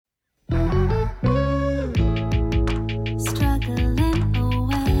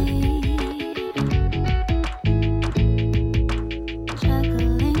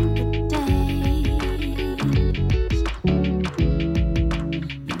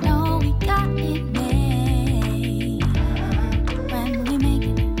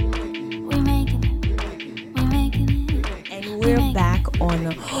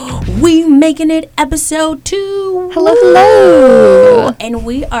Making It episode 2. Hello. And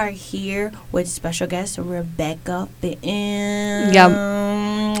we are here with special guest Rebecca Fitton. Yep.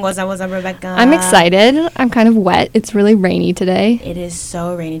 What's up, Rebecca? I'm excited. I'm kind of wet. It's really rainy today. It is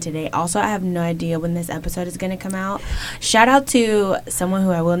so rainy today. Also, I have no idea when this episode is going to come out. Shout out to someone who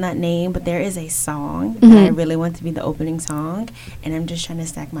I will not name, but there is a song that I really want to be the opening song. And I'm just trying to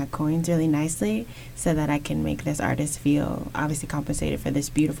stack my coins really nicely so that I can make this artist feel obviously compensated for this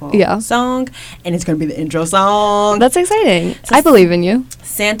beautiful song. And it's going to be the intro song. That's exciting. So I believe in you.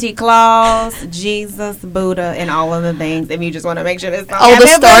 Santa Claus, Jesus, Buddha, and all of the things. If you just want to make sure this song all the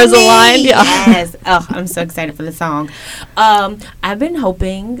stars aligned. Yeah. Yes. Oh, I'm so excited for the song. I've been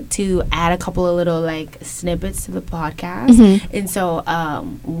hoping to add a couple of little snippets to the podcast. And so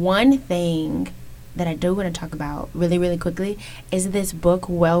one thing that I do want to talk about really, really quickly is this book,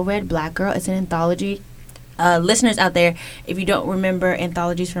 Well Read Black Girl. It's an anthology. Listeners out there, if you don't remember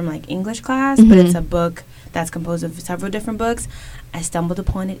anthologies from English class, but it's a book that's composed of several different books. I stumbled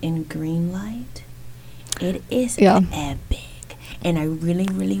upon it in Greenlight. It is epic, and I really,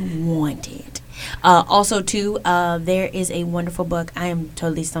 really want it. Also, too, there is a wonderful book. I am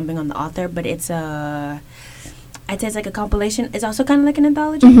totally stumping on the author, but it's I'd say it's like a compilation. It's also kind of like an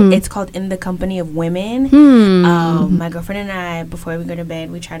anthology. It's called In the Company of Women. My girlfriend and I, before we go to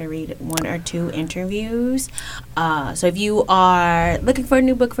bed, we try to read 1 or 2 interviews. So if you are looking for a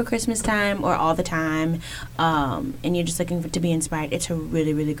new book for Christmas time or all the time, and you're just looking to be inspired, it's a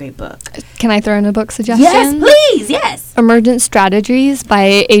really, really great boat. Can I throw in a book suggestion? Yes, please. Yes. Emergent Strategies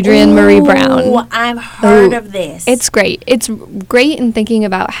by Adrienne Marie Brown. I've heard of this. It's great. It's great in thinking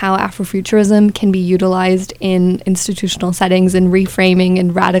about how Afrofuturism can be utilized in institutional settings and reframing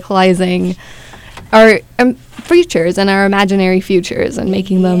and radicalizing our futures and our imaginary futures and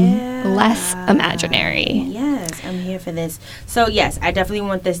making them less imaginary. Yes, I'm here for this. So yes, I definitely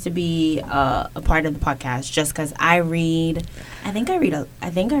want this to be a part of the podcast just because I think I read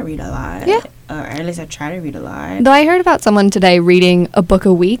a lot. Yeah. Or at least I try to read a lot. Though I heard about someone today reading a book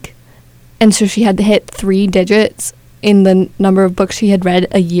a week, and so she had to hit 3 digits in the number of books she had read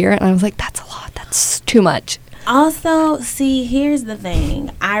a year, and I was like, that's a lot. That's too much. Also, see, here's the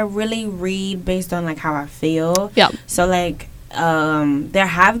thing. I really read based on how I feel. Yeah. So there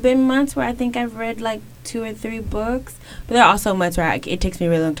have been months where I think I've read 2 or 3 books, but there are also months where it takes me a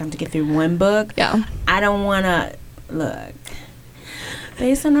really long time to get through one book. Yeah. I don't want to look.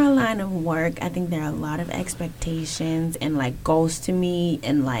 Based on our line of work, I think there are a lot of expectations and goals to meet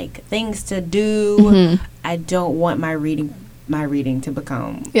and things to do. I don't want my reading to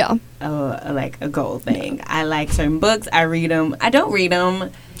become a goal thing. I like certain books. I read them. I don't read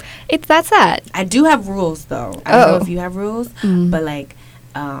them. That's that. I do have rules though. I don't know if you have rules, but I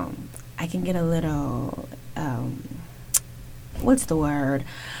can get a little what's the word?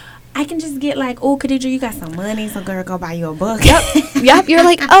 I can just get oh, Khadija, you got some money, so girl, go buy you a book. Yep. You're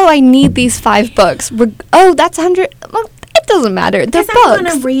oh, I need these 5 books. That's 100. Well, it doesn't matter. They're books. I want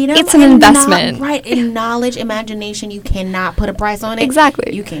to read them. It's an investment. Right. In knowledge, imagination, you cannot put a price on it.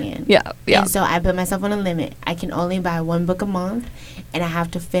 Exactly. You can. Yeah. And so I put myself on a limit. I can only buy 1 book a month, and I have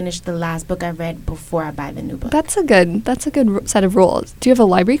to finish the last book I read before I buy the new book. That's a good set of rules. Do you have a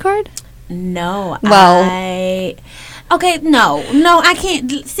library card? No. Well. Okay, no, I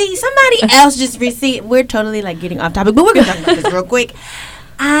can't. See, somebody else just received. We're totally getting off topic, but we're going to talk about this real quick.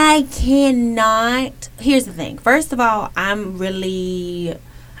 I cannot. Here's the thing. First of all, I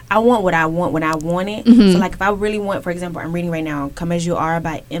want what I want when I want it. So, if I really want, for example, I'm reading right now Come As You Are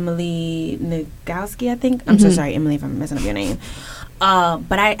by Emily Nagoski, I think. I'm so sorry, Emily, if I'm messing up your name.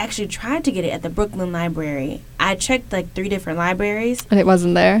 But I actually tried to get it at the Brooklyn Library. I checked 3 different libraries. And it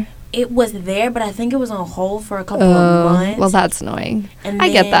wasn't there? It was there, but I think it was on hold for a couple of months. Well, that's annoying. And I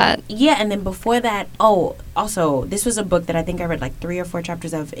get that. Yeah, and then before that, also, this was a book that I think I read 3 or 4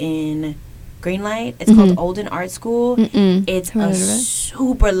 chapters of in Greenlight. It's called Olden Art School. It's a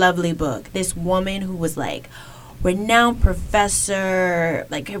super lovely book. This woman who was renowned professor,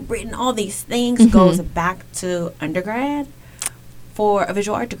 had written all these things, goes back to undergrad for a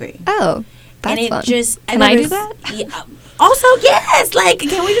visual art degree. Oh, that's and it fun. Can I do that? Yeah. Also, yes.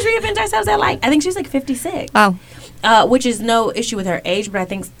 Can we just reinvent ourselves at I think she's 56. Wow. Which is no issue with her age, but I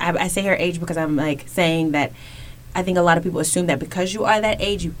think I say her age because I'm saying that I think a lot of people assume that because you are that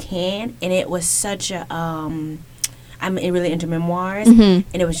age, you can. And it was such a I'm really into memoirs, and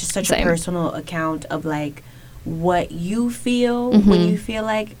it was just such a personal account of what you feel when you feel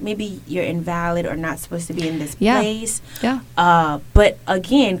maybe you're invalid or not supposed to be in this place. Yeah. But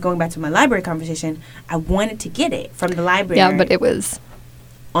again, going back to my library conversation, I wanted to get it from the library. Yeah, but it was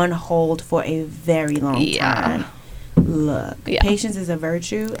on hold for a very long time. Look, Yeah. patience is a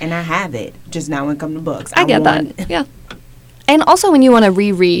virtue, and I have it. Just now when it comes to books. I get want- that. Yeah. And also when you want to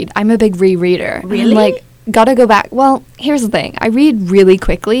reread, I'm a big rereader. Really? I'm like, gotta go back. Well, here's the thing. I read really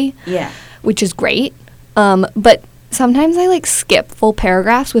quickly, Yeah. which is great. But sometimes I like skip full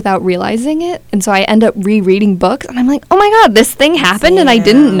paragraphs without realizing it. And so I end up rereading books and I'm like, oh my God, this thing happened and I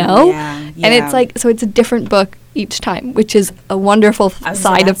didn't know. Yeah, And it's like, so it's a different book each time, which is a wonderful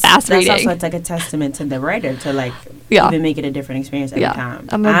side of fast that's reading. also, it's like a testament to the writer to like Yeah. even make it a different experience every Yeah. time.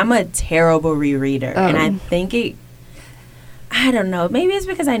 I'm I'm a terrible rereader, and I think I don't know. Maybe it's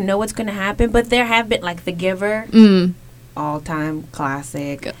because I know what's going to happen, but there have been like The Giver, all-time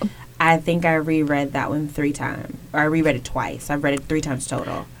classic. Yeah. I think I reread that one 3 times, or I reread it twice. I've read it 3 times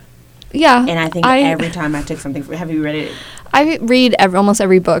total, Yeah. and I think every time I took something. Have you read it? I read almost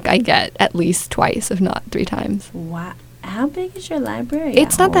every book I get at least twice, if not 3 times. Wow. How big is your library?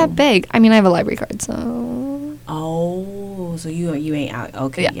 It's at not that home? big. I mean, I have a library card, so Oh, so you ain't out.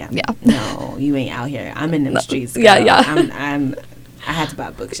 Okay, Yeah, yeah. yeah. No, you ain't out here. I'm in them streets. Yeah, girl. yeah. I had to buy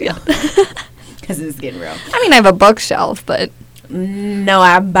a bookshelf because it's getting real. I mean, I have a bookshelf, but No,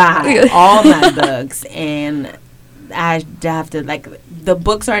 I buy all my books, and I have to like the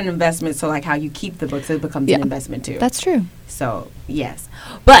books are an investment. So like how you keep the books, it becomes Yeah. an investment too. that's true. So yes,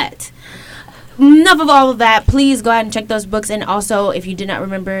 but enough of all of that. Please go ahead and check those books. And also, if you did not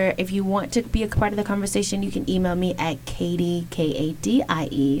remember, if you want to be a part of the conversation, you can email me at Kadie,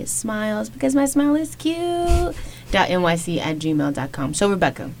 Kadie, smiles, because my smile is cute, .nyc@gmail.com. So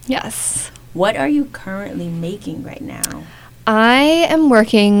Rebecca, Yes. what are you currently making right now? I am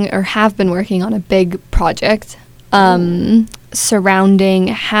working or have been working on a big project surrounding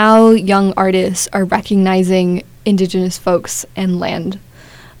how young artists are recognizing Indigenous folks and land.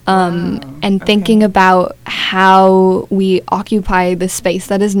 And thinking about how we occupy the space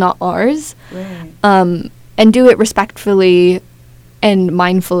that is not ours, Right. and do it respectfully and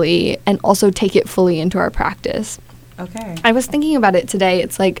mindfully, and also take it fully into our practice. Okay. I was thinking about it today.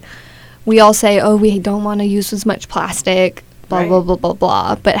 It's like we all say, oh, we don't want to use as much plastic, blah, Right. blah, blah, blah,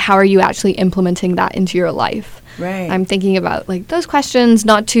 blah. But how are you actually implementing that into your life? Right. I'm thinking about like those questions,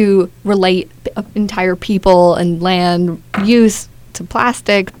 not to relate entire people and land use to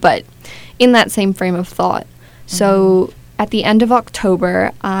plastic, but in that same frame of thought. So at the end of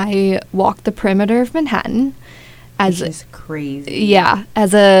October, I walked the perimeter of Manhattan as Which is crazy. yeah,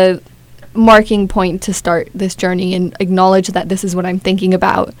 as a marking point to start this journey and acknowledge that this is what I'm thinking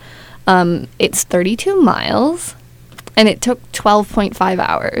about. It's 32 miles, and it took 12.5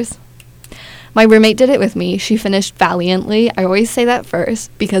 hours. My roommate did it with me. She finished valiantly. I always say that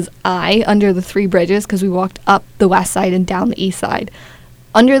first because under the 3 bridges, because we walked up the west side and down the east side,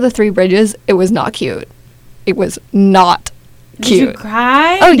 under the 3 bridges, it was not cute. It was not Did cute. you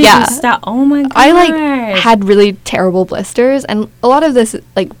cry? Oh, Did yeah. You stop? Oh my god. I had really terrible blisters, and a lot of this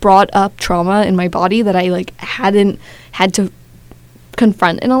like brought up trauma in my body that I like hadn't had to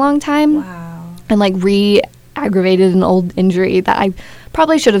confront in a long time, Wow. and like re-aggravated an old injury that I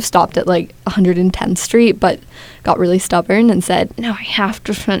probably should have stopped at like 110th Street, but got really stubborn and said, "No, I have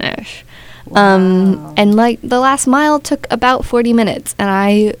to finish." Wow. And like the last mile took about 40 minutes,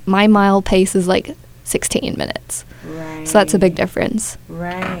 and my mile pace is like 16 minutes. Right. So that's a big difference.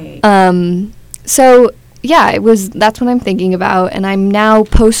 Right. So yeah, that's what I'm thinking about, and I'm now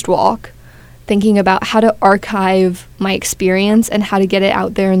post-walk thinking about how to archive my experience and how to get it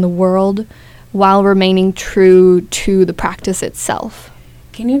out there in the world while remaining true to the practice itself.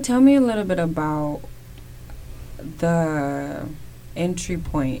 Can you tell me a little bit about the entry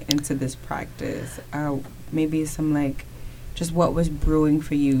point into this practice? Maybe some like just what was brewing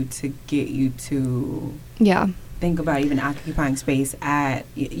for you to get you to Yeah. think about even occupying space at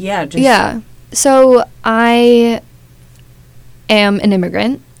So I am an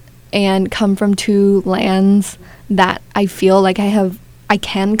immigrant and come from 2 lands that I feel like I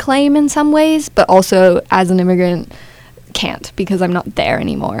can claim in some ways, but also as an immigrant can't because I'm not there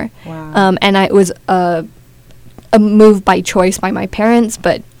anymore. Wow. And it was a move by choice by my parents,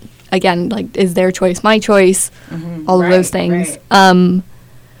 but again, like, is their choice my choice? All of those things. Right.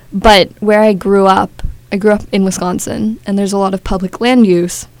 But where I grew up in Wisconsin, and there's a lot of public land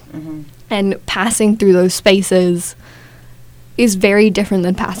use, and passing through those spaces is very different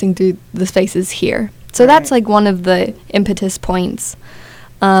than passing through the spaces here. So that's Right. like one of the impetus points.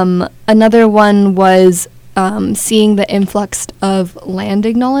 Another one was seeing the influx of land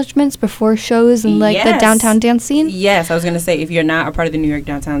acknowledgements before shows and like the downtown dance scene. Yes, I was going to say, if you're not a part of the New York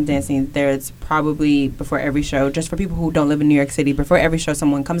downtown dance scene, there's probably before every show, just for people who don't live in New York City, before every show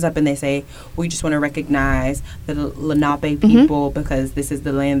someone comes up and they say, we just want to recognize the Lenape people because this is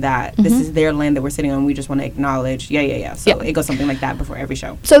the land that, this is their land that we're sitting on. We just want to acknowledge. Yeah. So it goes something like that before every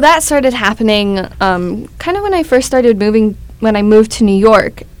show. So that started happening kind of when I first started when I moved to New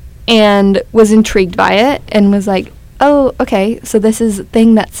York, and was intrigued by it and was like, oh, okay, so this is a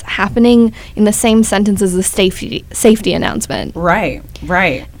thing that's happening in the same sentence as the safety announcement. Right.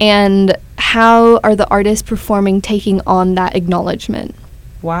 And how are the artists performing taking on that acknowledgement?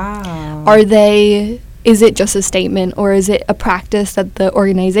 Wow. Is it just a statement, or is it a practice that the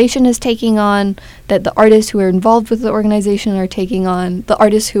organization is taking on, that the artists who are involved with the organization are taking on, the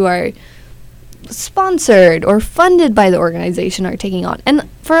artists who are sponsored or funded by the organization are taking on? And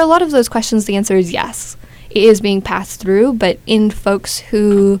for a lot of those questions, the answer is yes. It is being passed through, but in folks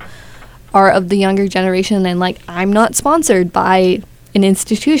who are of the younger generation and like, I'm not sponsored by an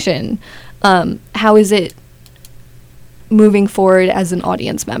institution, how is it moving forward as an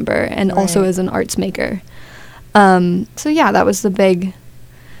audience member and also as an arts maker? So yeah, that was the big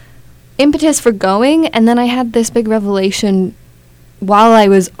impetus for going. And then I had this big revelation while I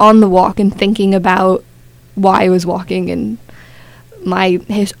was on the walk and thinking about why I was walking and my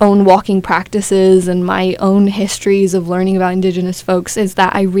own walking practices and my own histories of learning about Indigenous folks, is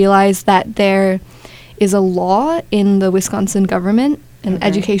that I realized that there is a law in the Wisconsin government and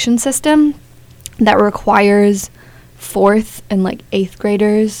education system that requires 4th and like 8th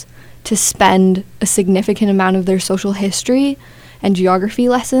graders to spend a significant amount of their social history and geography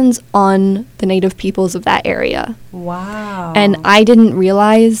lessons on the native peoples of that area. Wow. And I didn't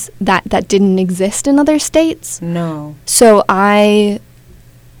realize that that didn't exist in other states. No. So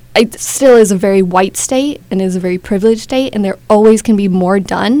it still is a very white state and is a very privileged state, and there always can be more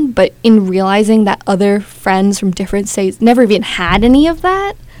done, but in realizing that other friends from different states never even had any of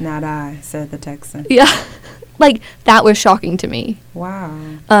that. Not I, said the Texan. Yeah. Like, that was shocking to me. Wow.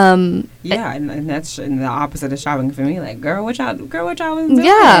 Yeah, and that's the opposite of shocking for me. Like, girl, what y'all was doing?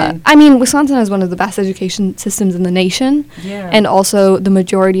 Yeah. I mean, Wisconsin has one of the best education systems in the nation. Yeah. And also, the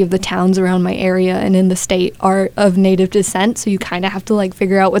majority of the towns around my area and in the state are of Native descent, so you kind of have to, like,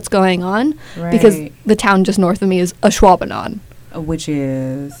 figure out what's going on. Right. Because the town just north of me is Ashwaubenon. Which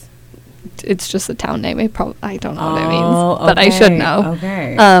is? It's just a town name. I don't know what it means, but I should know.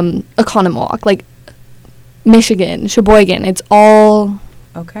 Okay. Oconomowoc, like, Michigan, Sheboygan, it's all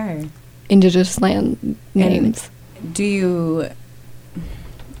Indigenous land names. I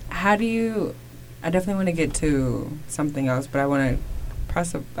definitely want to get to something else, but I want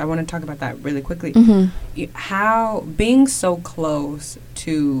to talk about that really quickly. Mm-hmm. How, being so close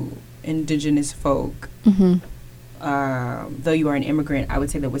to Indigenous folk, though you are an immigrant, I would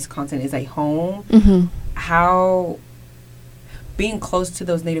say that Wisconsin is a home. Mm-hmm. How, being close to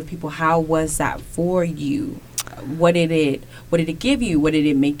those Native people, how was that for you? What did it give you? What did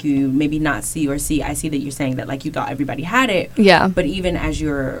it make you maybe not see or see? I see that you're saying that like you thought everybody had it. Yeah. But even as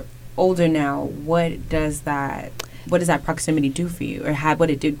you're older now, what does that proximity do for you, or what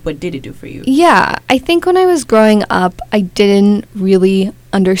did it do for you? Yeah, I think when I was growing up, I didn't really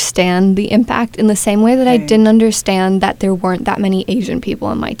understand the impact in the same way that I didn't understand that there weren't that many Asian people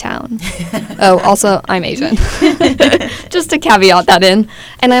in my town. Oh, also, I'm Asian. Just to caveat that in.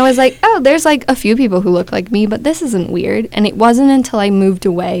 And I was like, oh, there's like a few people who look like me, but this isn't weird. And it wasn't until I moved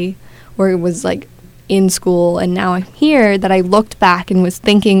away, or it was like in school and now I'm here, that I looked back and was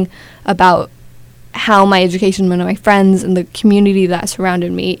thinking about how my education and my friends and the community that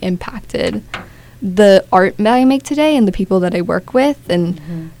surrounded me impacted the art that I make today and the people that I work with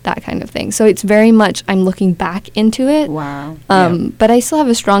and that kind of thing. So it's very much I'm looking back into it. Wow. But I still have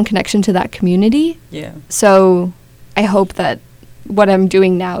a strong connection to that community. Yeah. So I hope that what I'm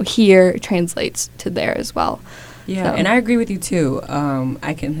doing now here translates to there as well. Yeah, so. And I agree with you too.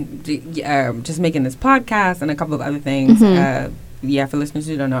 I can just making this podcast and a couple of other things. Yeah, for listeners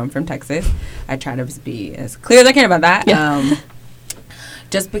who don't know, I'm from Texas. I try to be as clear as I can about that. Yeah.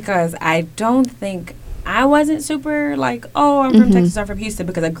 Just because I don't think I wasn't super like, oh, I'm from Texas, I'm from Houston,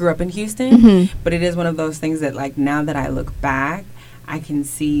 because I grew up in Houston. But it is one of those things that, like, now that I look back, I can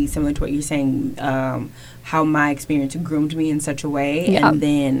see, similar to what you're saying, how my experience groomed me in such a way. Yeah. And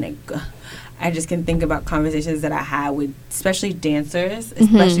then I just can think about conversations that I had with, especially dancers,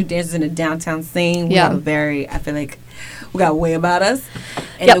 especially dancers in the downtown scene. We have I feel like we got way about us.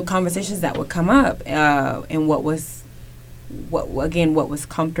 And the conversations that would come up and what was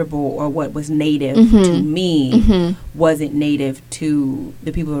comfortable or what was native to me wasn't native to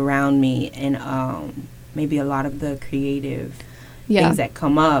the people around me. And maybe a lot of the creative Yeah. things that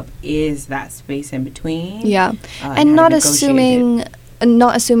come up is that space in between. Yeah. And how not to negotiate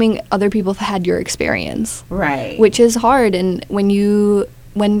not assuming other people have had your experience. Right. Which is hard, and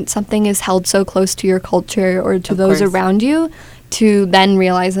when something is held so close to your culture or to Of those course. around you, to then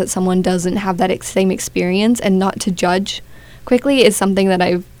realize that someone doesn't have that same experience and not to judge quickly is something that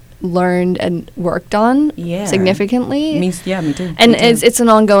I've learned and worked on Yeah. significantly. me too. And Me too. it's an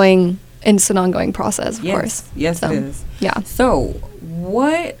ongoing process, of yes. course. Yes, So, it is. Yeah. So,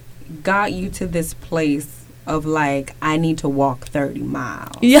 what got you to this place of like, I need to walk 30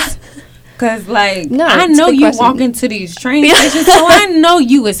 miles? Yeah. Because, like, No, I it's a know good you question. walk into these train stations, so I know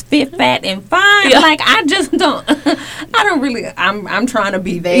you is fit, fat, and fine. Yeah. Like, I just don't, I don't really, I'm trying to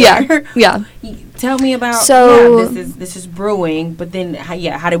be there. Yeah. Yeah. Tell me about, So- this is brewing, but then,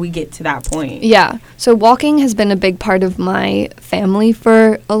 how do we get to that point? Yeah. So walking has been a big part of my family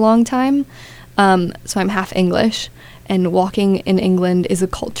for a long time. So I'm half English, and walking in England is a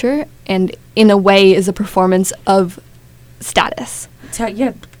culture, and in a way is a performance of status.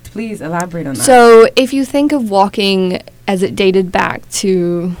 Please elaborate on that. So if you think of walking as it dated back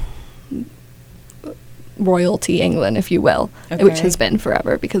to royalty England, if you will, which Okay. has been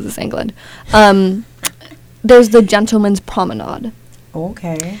forever because it's England, there's the gentleman's promenade,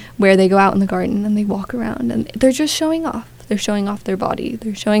 Okay. where they go out in the garden and they walk around and they're just showing off. They're showing off their body.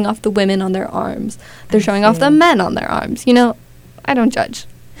 They're showing off the women on their arms. They're I showing off the see. men on their arms. You know, I don't judge.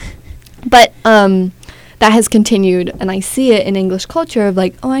 But that has continued, and I see it in English culture of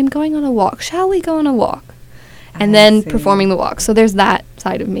like, oh, I'm going on a walk. Shall we go on a walk? And I then see. performing the walk. So there's that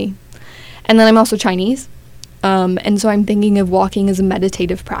side of me. And then I'm also Chinese. And so I'm thinking of walking as a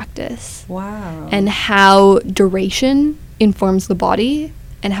meditative practice. Wow. And how duration informs the body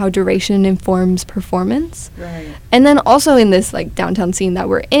and how duration informs performance. Right. And then also in this like downtown scene that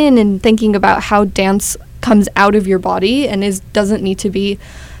we're in, and thinking about how dance comes out of your body and doesn't need to be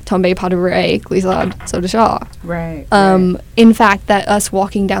tombe pas de vrai, glissade, saut de chat. Right. In fact, that us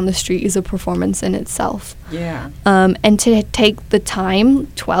walking down the street is a performance in itself. Yeah. And to take the time,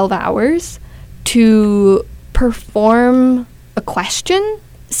 12 hours, to perform a question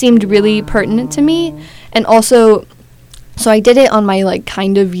seemed really pertinent to me. And also, so I did it on my like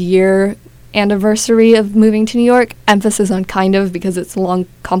kind of year anniversary of moving to New York. Emphasis on kind of because it's a long,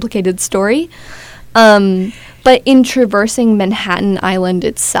 complicated story. But in traversing Manhattan Island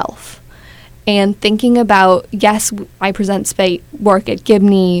itself and thinking about, yes, I present work at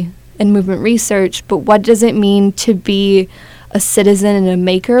Gibney and movement research, but what does it mean to be a citizen and a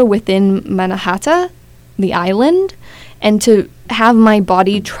maker within Manhattan, the island, and to have my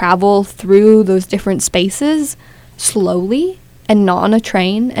body travel through those different spaces slowly and not on a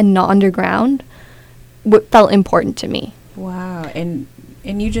train and not underground, what felt important to me. Wow. And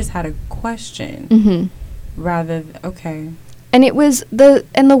you just had a question Mm-hmm. okay. And it was the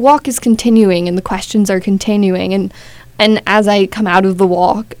walk is continuing and the questions are continuing, and as I come out of the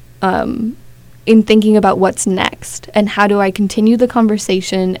walk, in thinking about what's next and how do I continue the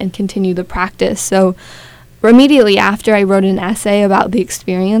conversation and continue the practice. So immediately after, I wrote an essay about the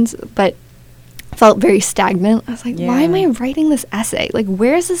experience, but felt very stagnant. I was like, why am I writing this essay? Like,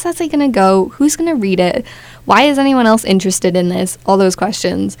 where is this essay going to go? Who's going to read it? Why is anyone else interested in this? All those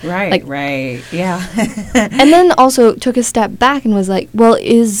questions. Right, right. Yeah. And then also took a step back and was like, well,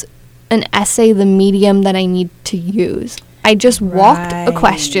 is an essay the medium that I need to use? I just walked a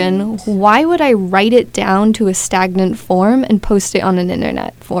question. Why would I write it down to a stagnant form and post it on an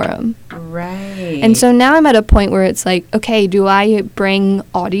internet forum? Right. And so now I'm at a point where it's like, okay, do I bring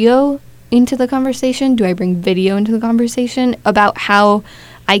audio into the conversation? Do I bring video into the conversation about how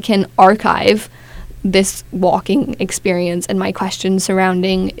I can archive this walking experience and my questions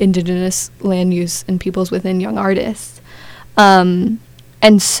surrounding Indigenous land use and peoples within young artists? And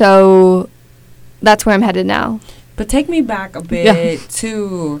so that's where I'm headed now. But take me back a bit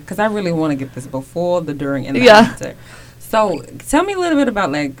to, because I really want to get this before, the during, and the Yeah. after. So tell me a little bit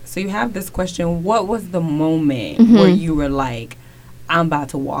about, like, so you have this question, what was the moment where you were like, I'm about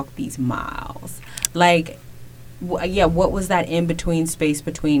to walk these miles? Like, what was that in-between space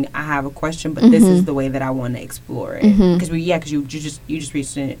between I have a question, but this is the way that I want to explore it? Because you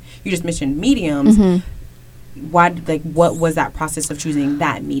just mentioned mediums. Why, like, what was that process of choosing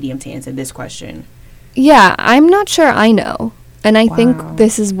that medium to answer this question? Yeah, I'm not sure I know. And I Wow. think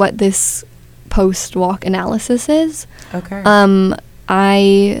this is what this post-walk analysis is. Okay.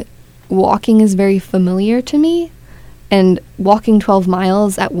 Walking is very familiar to me, and walking 12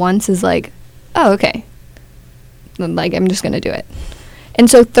 miles at once is like, oh, okay. Like, I'm just going to do it. And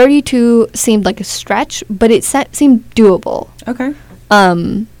so 32 seemed like a stretch, but it seemed doable. Okay.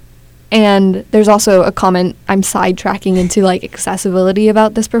 And there's also a comment, I'm sidetracking into like accessibility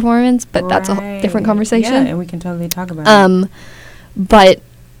about this performance, but that's a different conversation. Yeah, and we can totally talk about it. But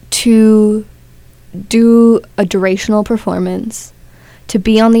to do a durational performance, to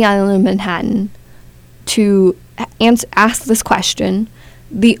be on the island of Manhattan, to ask this question,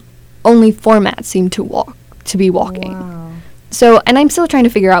 the only format seemed to be walking. Wow. So, and I'm still trying to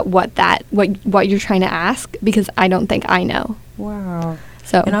figure out what you're trying to ask, because I don't think I know. Wow.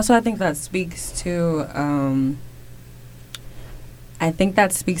 So, and also I think that speaks to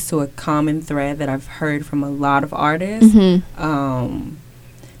a common thread that I've heard from a lot of artists.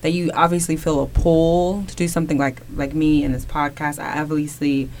 That you obviously feel a pull to do something like me in this podcast. I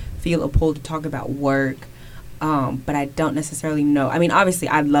obviously feel a pull to talk about work, but I don't necessarily know. I mean, obviously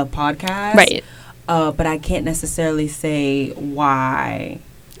I love podcasts. Right. But I can't necessarily say why.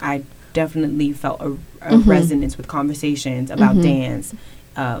 I definitely felt a resonance with conversations about dance.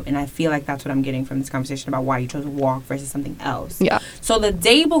 And I feel like that's what I'm getting from this conversation about why you chose walk versus something else. Yeah. So the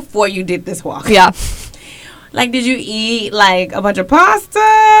day before you did this walk. Yeah. Like, did you eat, like, a bunch of pasta?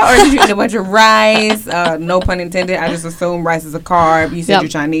 Or did you eat a bunch of rice? No pun intended. I just assume rice is a carb. You said you're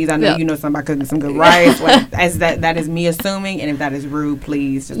Chinese. I know you know something about cooking some good rice. Like, that is me assuming. And if that is rude,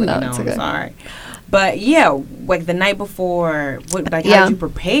 please just let me know. I'm sorry. But, yeah, like, the night before, how did you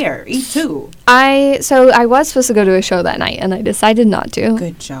prepare? Eat, too. I was supposed to go to a show that night, and I decided not to.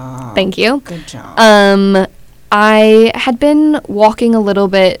 Good job. Thank you. Good job. I had been walking a little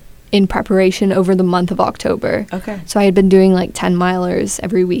bit in preparation over the month of October. Okay. So I had been doing like 10-milers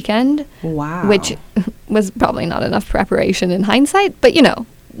every weekend. Wow. Which was probably not enough preparation in hindsight, but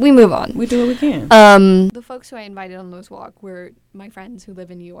we move on. We do what we can. The folks who I invited on those walks were my friends who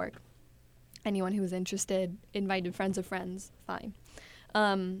live in New York. Anyone who was interested, invited friends of friends, fine.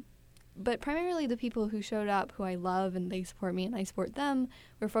 But primarily the people who showed up, who I love and they support me and I support them,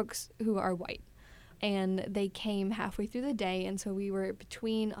 were folks who are white. And they came halfway through the day, and so we were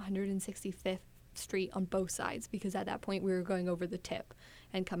between 165th Street on both sides, because at that point we were going over the Tip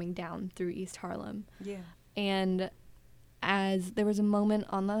and coming down through East Harlem. Yeah. And as there was a moment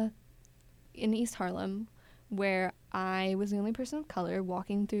in East Harlem where I was the only person of color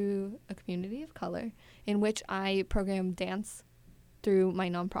walking through a community of color, in which I programmed dance through my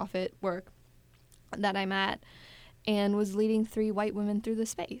nonprofit work that I'm at, and was leading 3 white women through the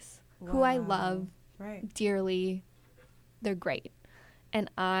space who I love dearly. They're great. And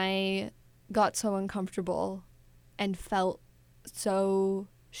I got so uncomfortable and felt so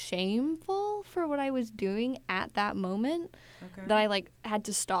shameful for what I was doing at that moment that I had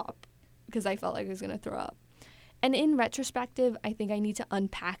to stop, because I felt like I was going to throw up. And in retrospective, I think I need to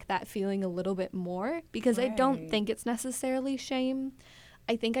unpack that feeling a little bit more, because I don't think it's necessarily shame.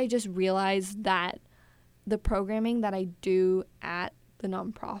 I think I just realized that the programming that I do at the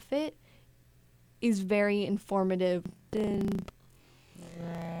nonprofit is very informative. And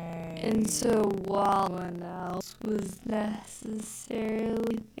so while no one else was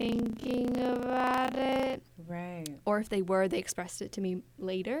necessarily thinking about it, or if they were, they expressed it to me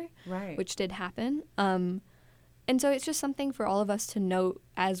later, which did happen. And so it's just something for all of us to note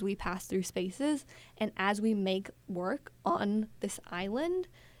as we pass through spaces and as we make work on this island,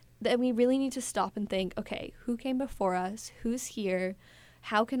 that we really need to stop and think, okay, who came before us? Who's here?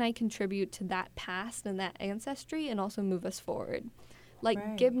 How can I contribute to that past and that ancestry and also move us forward?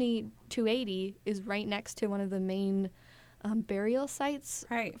 Gibney 280 is right next to one of the main burial sites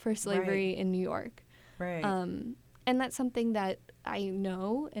for slavery in New York. And that's something that I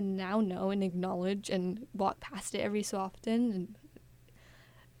know and acknowledge and walk past it every so often and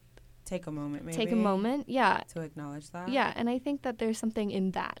take a moment, maybe. Take a moment, yeah. To acknowledge that. Yeah, and I think that there's something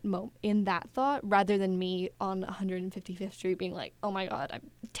in that in that thought, rather than me on 155th Street being like, oh my God, I'm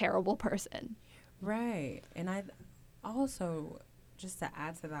a terrible person. Right. And I also, just to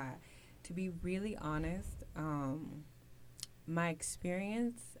add to that, to be really honest, my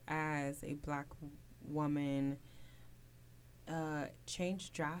experience as a Black woman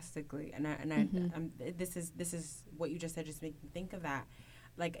changed drastically, and this is what you just said just made me think of that.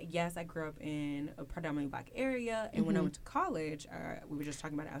 Like, yes, I grew up in a predominantly Black area, and when I went to college, we were just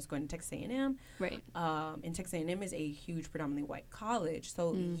talking about it, I was going to Texas A&M. Right. And Texas A&M is a huge predominantly white college,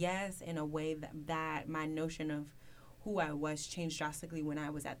 so yes, in a way that my notion of who I was changed drastically when I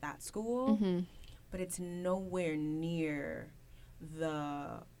was at that school, but it's nowhere near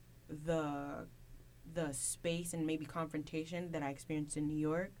the space and maybe confrontation that I experienced in New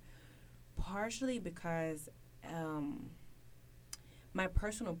York, partially because my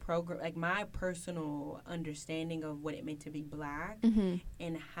personal my personal understanding of what it meant to be Black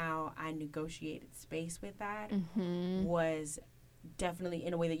and how I negotiated space with that was definitely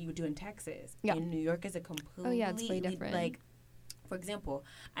in a way that you would do in Texas. Yeah. In New York is a completely, Oh, yeah, it's way different. like, for example,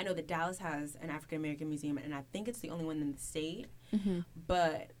 I know that Dallas has an African American museum, and I think it's the only one in the state. Mm-hmm.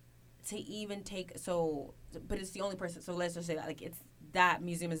 But to even take but it's the only person. So let's just say that that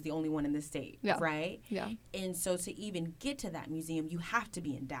museum is the only one in the state, Yeah. right? Yeah. And so to even get to that museum, you have to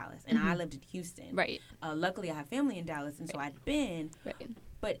be in Dallas, and I lived in Houston. Right. Luckily, I have family in Dallas, and so I'd been. Right.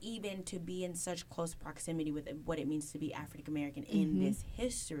 But even to be in such close proximity with what it means to be African American in this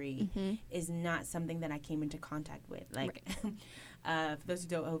history is not something that I came into contact with. Like, for those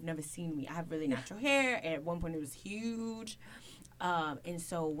who've never seen me, I have really natural hair. At one point, it was huge. And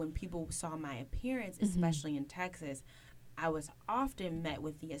so when people saw my appearance, especially in Texas, I was often met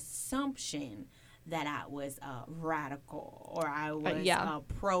with the assumption that I was radical or I was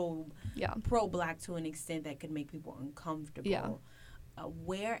pro-black to an extent that could make people uncomfortable. Yeah.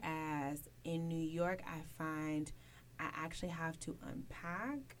 Whereas in New York, I find I actually have to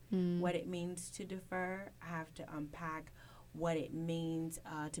unpack what it means to defer. I have to unpack what it means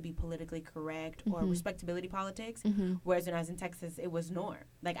to be politically correct or respectability politics. Whereas when I was in Texas, it was norm.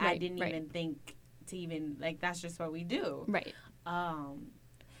 Like, I didn't even think to even, like, that's just what we do. Right. And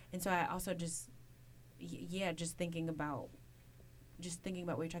so I also just thinking about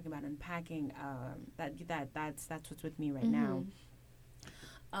what you're talking about, unpacking, that's what's with me right now.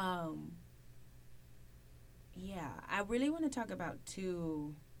 Yeah, I really want to talk about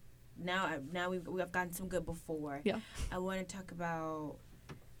two. Now we've gotten some good before. Yeah. I want to talk about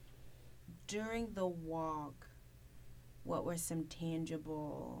during the walk. What were some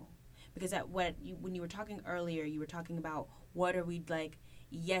tangible? Because when you were talking earlier, you were talking about what are we like?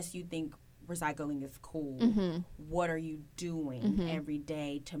 Yes, you think recycling is cool. What are you doing every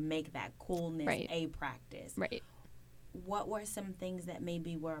day to make that coolness a practice? Right. What were some things that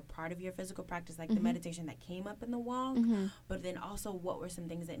maybe were a part of your physical practice, like the meditation that came up in the walk, but then also what were some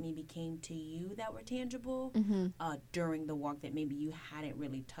things that maybe came to you that were tangible during the walk that maybe you hadn't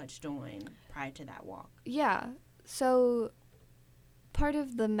really touched on prior to that walk? Yeah. So part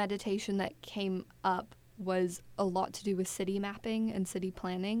of the meditation that came up was a lot to do with city mapping and city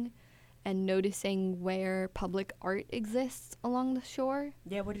planning and noticing where public art exists along the shore.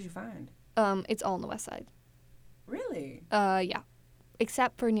 Yeah, what did you find? It's all on the west side. Really? Yeah.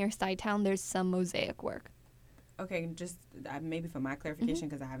 Except for near Stuytown, there's some mosaic work. Okay, just maybe for my clarification,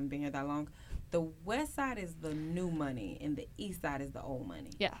 because I haven't been here that long, the west side is the new money and the east side is the old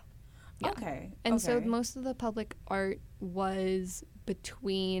money. Yeah. Okay. And so most of the public art was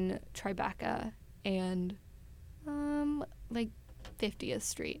between Tribeca and, 50th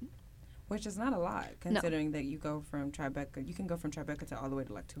Street. Which is not a lot, considering that you go from Tribeca. You can go from Tribeca to all the way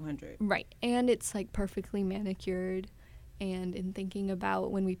to 200. Right, and it's perfectly manicured. And in thinking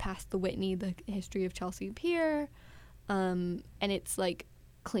about when we passed the Whitney, the history of Chelsea Pier, and it's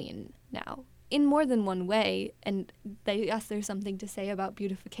clean now in more than one way. And there's something to say about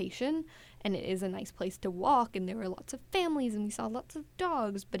beautification, and it is a nice place to walk. And there were lots of families, and we saw lots of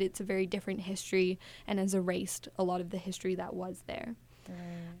dogs. But it's a very different history, and has erased a lot of the history that was there.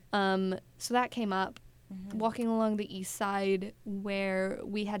 So that came up. Walking along the east side where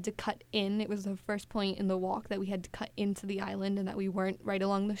we had to cut in. It was the first point in the walk that we had to cut into the island and that we weren't right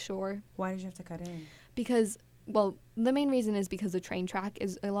along the shore. Why did you have to cut in? Because, well, the main reason is because the train track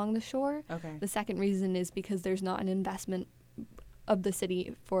is along the shore. Okay. The second reason is because there's not an investment of the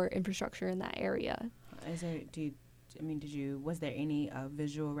city for infrastructure in that area. Was there any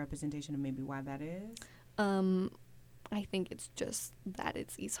visual representation of maybe why that is? I think it's just that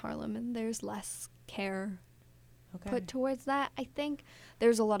it's East Harlem and there's less care put towards that. I think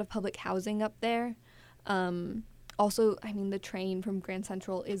there's a lot of public housing up there. Also, the train from Grand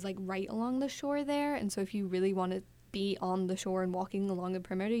Central is right along the shore there. And so if you really want to be on the shore and walking along the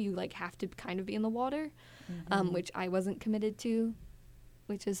perimeter, you have to kind of be in the water, which I wasn't committed to,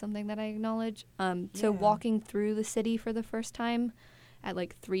 which is something that I acknowledge. So walking through the city for the first time at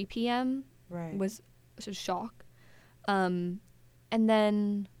 3 p.m. was a shock. And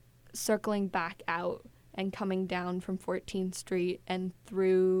then circling back out and coming down from 14th Street and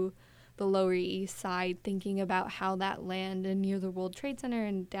through the Lower East Side, thinking about how that land and near the World Trade Center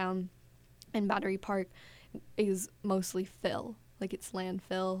and down in Battery Park is mostly fill. It's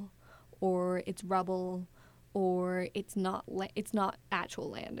landfill, or it's rubble, or it's not actual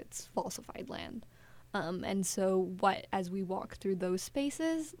land, it's falsified land. And so as we walk through those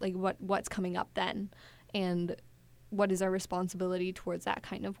spaces, what's coming up then? And what is our responsibility towards that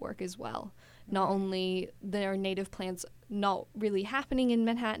kind of work as well. Not only there are native plants not really happening in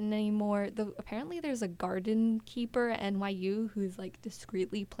Manhattan anymore, apparently there's a garden keeper at NYU who's like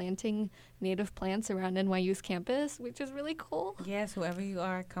discreetly planting native plants around NYU's campus, which is really cool. Yes, whoever you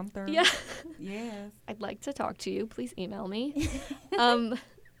are, come through. Yeah. Yes. I'd like to talk to you. Please email me.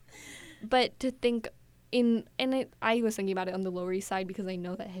 But to think I was thinking about it on the Lower East Side because I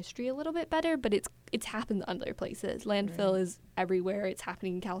know that history a little bit better, but it's happened other places. Landfill is everywhere. It's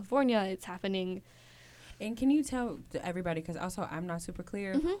happening in California. It's happening. And can you tell everybody, because also I'm not super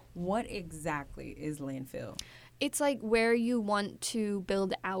clear, what exactly is landfill? It's like where you want to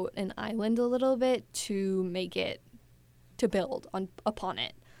build out an island a little bit to make it, to build upon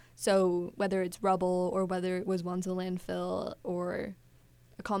it. So whether it's rubble or whether it was once a landfill or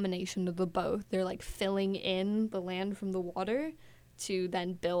a combination of the both, they're like filling in the land from the water to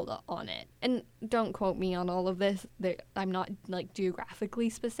then build on it. And don't quote me on all of this. I'm not like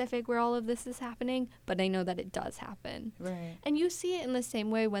geographically specific where all of this is happening, but I know that it does happen. Right. And you see it in the same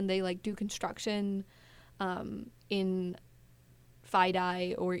way when they like do construction in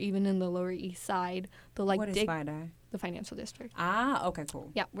FIDI or even in the Lower East Side. They'll like what is FIDI? The financial district. Ah, okay, cool.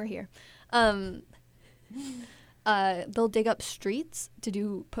 Yeah, we're here. They'll dig up streets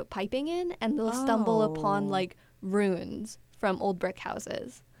to put piping in, and they'll stumble upon like ruins from old brick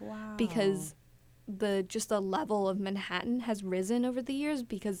houses. Wow. Because the level of Manhattan has risen over the years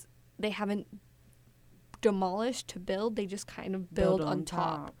because they haven't demolished to build, they just kind of build on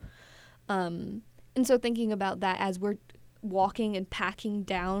top. And so thinking about that as we're walking and packing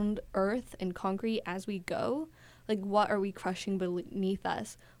down earth and concrete as we go, like what are we crushing beneath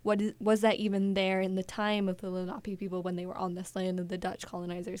us? Was that even there in the time of the Lenape people when they were on this land and the Dutch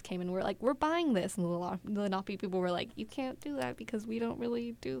colonizers came and were like, we're buying this, and the Lenape people were like, you can't do that because we don't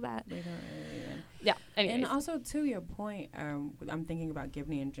really do that. We don't really. Yeah. Anyways. And also to your point, I'm thinking about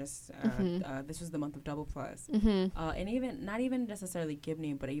Gibney and just this was the month of Double Plus, and even not even necessarily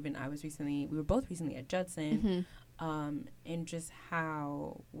Gibney, but even we were both recently at Judson, and just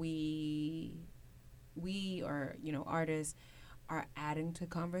how we or artists are adding to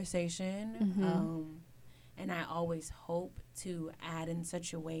conversation, and I always hope to add in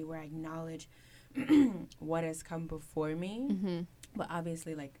such a way where I acknowledge what has come before me, but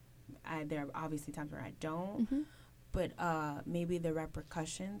obviously there are obviously times where I don't, but maybe the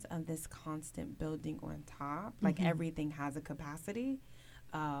repercussions of this constant building on top, like everything has a capacity,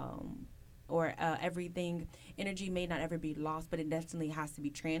 or everything, energy may not ever be lost, but it definitely has to be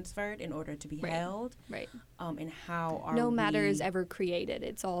transferred in order to be held. Right. And how are no matter is ever created.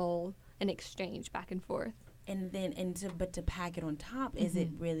 It's all an exchange back and forth. And then, but to pack it on top, is it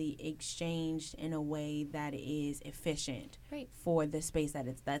really exchanged in a way that is efficient for the space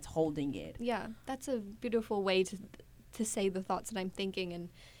that's holding it? Yeah, that's a beautiful way to say the thoughts that I'm thinking. And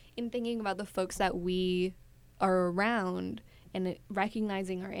in thinking about the folks that we are around, and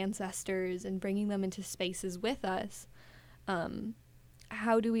recognizing our ancestors and bringing them into spaces with us,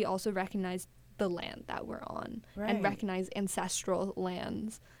 how do we also recognize the land that we're on and recognize ancestral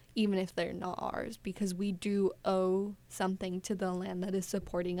lands, even if they're not ours, because we do owe something to the land that is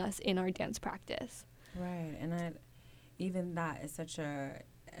supporting us in our dance practice. Right, and even that is such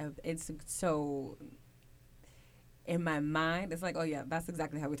it's so... In my mind, it's like, oh, yeah, that's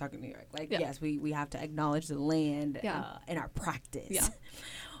exactly how we talk in New York. Like, yes, we have to acknowledge the land in our practice. Yeah.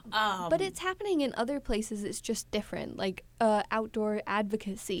 But it's happening in other places. It's just different. Like, outdoor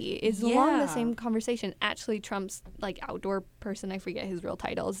advocacy is along the same conversation. Actually, Trump's, outdoor person, I forget his real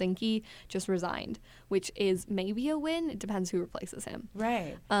title, Zinke, just resigned, which is maybe a win. It depends who replaces him.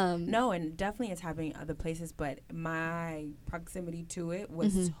 Right. No, and definitely it's happening in other places, but my proximity to it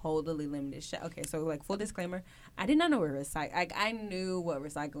was totally limited. Okay, so, full disclaimer, I did not know what I knew what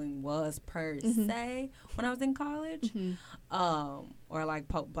recycling was per se when I was in college, or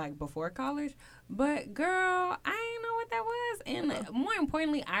before college, but girl, I didn't know what that was. And more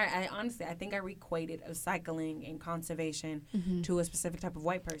importantly, I honestly, I think I equated recycling and conservation to a specific type of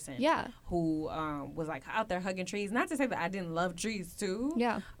white person, who was out there hugging trees. Not to say that I didn't love trees too,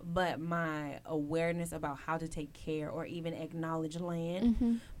 but my awareness about how to take care or even acknowledge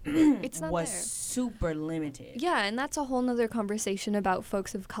land it's not was there. Super limited. Yeah, and that's a whole nother conversation about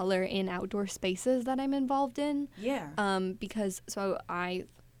folks of color in outdoor spaces that I'm involved in. Yeah. Because I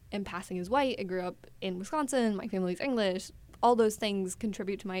am passing as white. I grew up in Wisconsin. My family's English. All those things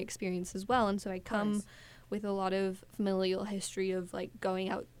contribute to my experience as well. And so I come with a lot of familial history of going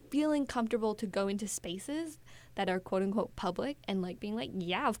out, feeling comfortable to go into spaces that are quote unquote public and being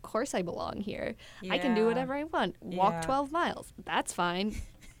yeah, of course I belong here. Yeah. I can do whatever I want. Walk 12 miles. That's fine.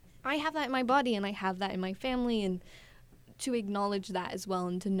 I have that in my body and I have that in my family, and to acknowledge that as well,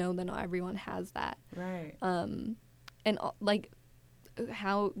 and to know that not everyone has that. Right. And like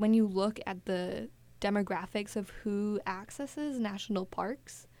how when you look at the demographics of who accesses national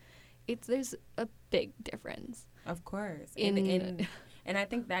parks, there's a big difference. Of course. And I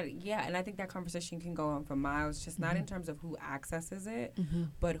think that conversation can go on for miles, just not in terms of who accesses it,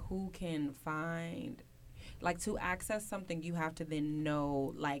 but who can find. Like, to access something, you have to then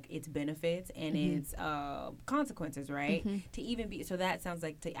know, like, its benefits and its consequences, right? To even be, so that sounds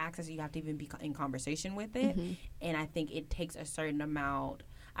like to access it, you have to even be in conversation with it. And I think it takes a certain amount,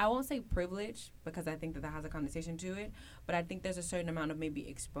 I won't say privilege, because I think that has a connotation to it, but I think there's a certain amount of maybe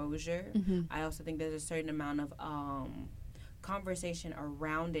exposure. I also think there's a certain amount of conversation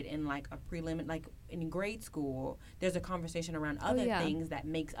around it in like a prelim, like in grade school there's a conversation around other things that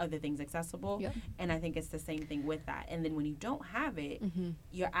makes other things accessible. And I think it's the same thing with that. And then when you don't have it,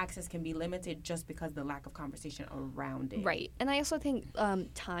 your access can be limited just because the lack of conversation around it. Right. And I also think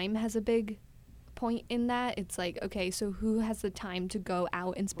time has a big point in that. It's like, okay, so who has the time to go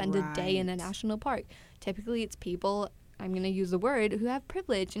out and spend a day in a national park? Typically it's people, I'm going to use the word, who have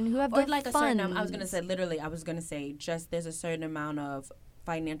privilege and who have the like funds. a certain, I was going to say just there's a certain amount of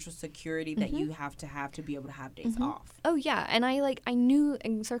financial security that you have to be able to have days off. Oh yeah, and I knew,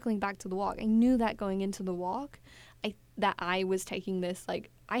 and circling back to the walk, I knew that going into the walk, that I was taking this, like,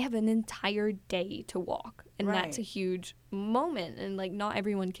 I have an entire day to walk, and that's a huge moment, and like not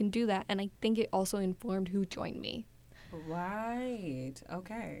everyone can do that, and I think it also informed who joined me. Right.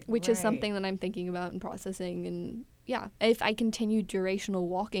 Okay. Which is something that I'm thinking about and processing. And yeah, if I continue durational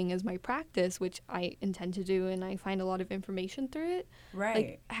walking as my practice, which I intend to do, and I find a lot of information through it,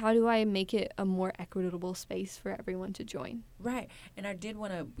 like, how do I make it a more equitable space for everyone to join? Right. And I did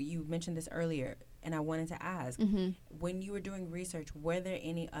want to, you mentioned this earlier, and I wanted to ask, when you were doing research, were there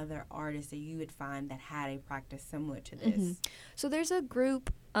any other artists that you would find that had a practice similar to this? So there's a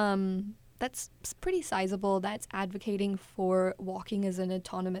group that's pretty sizable that's advocating for walking as an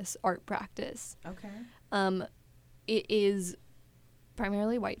autonomous art practice. Okay. It is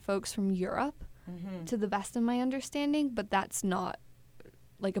primarily white folks from Europe, to the best of my understanding, but that's not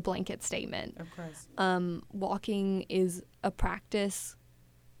like a blanket statement. Of course. Walking is a practice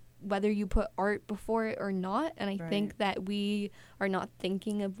whether you put art before it or not, and I think that we are not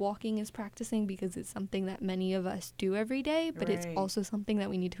thinking of walking as practicing because it's something that many of us do every day, but it's also something that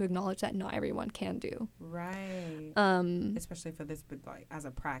we need to acknowledge that not everyone can do. Right. Especially for this, but like as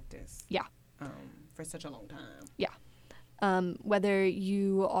a practice. Yeah. For such a long time. Yeah. Whether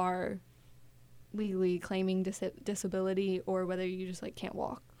you are legally claiming disability or whether you just like can't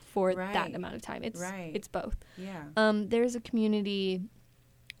walk for that amount of time. It's both. Yeah. There's a community.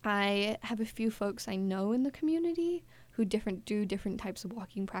 I have a few folks I know in the community who do different types of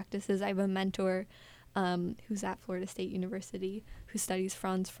walking practices. I have a mentor who's at Florida State University who studies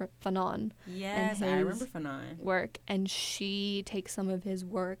Frantz Fanon. Yes, I remember Fanon. Work, and she takes some of his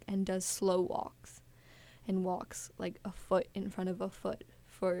work and does slow walks and walks like a foot in front of a foot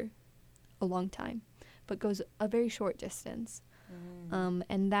for a long time, but goes a very short distance.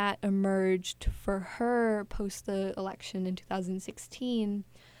 And that emerged for her post the election in 2016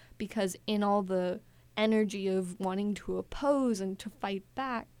 because in all the energy of wanting to oppose and to fight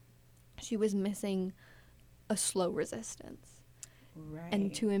back, she was missing a slow resistance.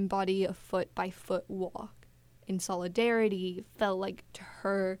 And to embody a foot-by-foot walk in solidarity felt like to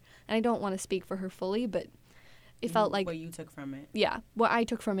her, and I don't want to speak for her fully, but it felt like... What you took from it. Yeah. What I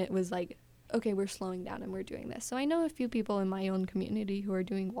took from it was like, okay, we're slowing down and we're doing this. So I know a few people in my own community who are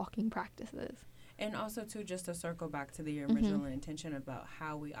doing walking practices. And also, too, just to circle back to the original intention about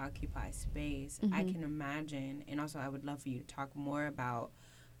how we occupy space, I can imagine, and also I would love for you to talk more about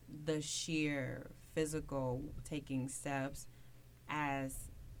the sheer physical taking steps as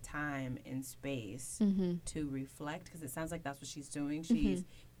time and space to reflect, because it sounds like that's what she's doing. She's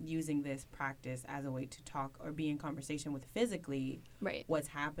using this practice as a way to talk or be in conversation with physically what's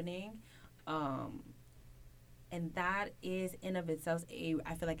happening. And that is in of itself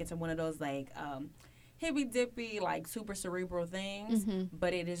I feel like it's one of those like hippy dippy like super cerebral things,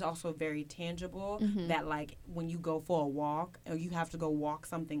 but it is also very tangible that like when you go for a walk or you have to go walk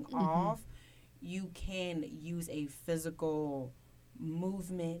something off, you can use a physical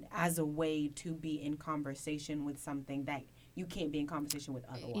movement as a way to be in conversation with something that you can't be in conversation with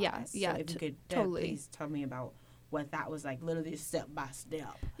otherwise. Yeah, so if you could totally. Please tell me about what that was like, literally step by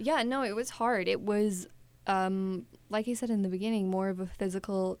step. Yeah, no, it was hard. It was, like I said in the beginning, more of a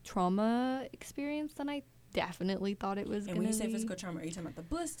physical trauma experience than I definitely thought it was going to be. And when you say physical trauma, are you talking about the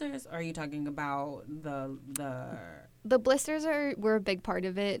blisters, or are you talking about the the blisters were a big part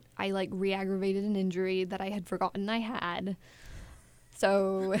of it. I like re-aggravated an injury that I had forgotten I had.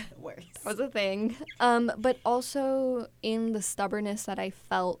 So that was a thing. But also in the stubbornness that I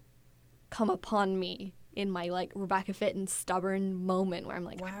felt come upon me in my like Rebecca Fitton stubborn moment where I'm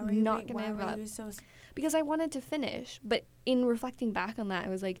like, I'm not going to give up. Because I wanted to finish. But in reflecting back on that, I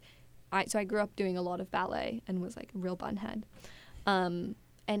was like, I grew up doing a lot of ballet and was like a real bunhead.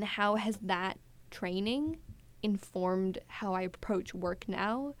 And how has that training informed how I approach work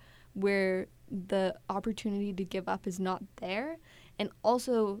now, where the opportunity to give up is not there, and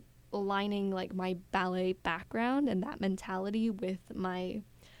also aligning like my ballet background and that mentality with my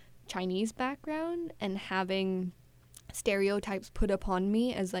Chinese background and having stereotypes put upon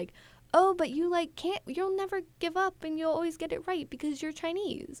me as like, oh, but you like you'll never give up and you'll always get it right because you're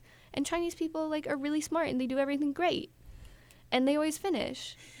Chinese, and Chinese people like are really smart and they do everything great and they always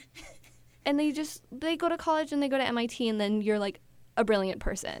finish. And they go to college and they go to MIT and then you're like a brilliant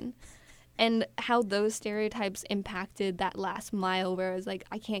person. And how those stereotypes impacted that last mile where I was like,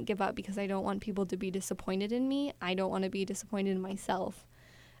 I can't give up because I don't want people to be disappointed in me. I don't want to be disappointed in myself.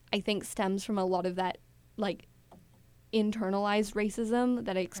 I think stems from a lot of that like internalized racism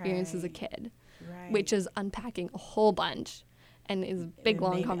that I experienced as a kid, which is unpacking a whole bunch and is a big,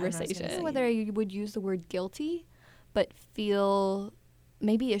 long conversation. Whether I would use the word guilty, but feel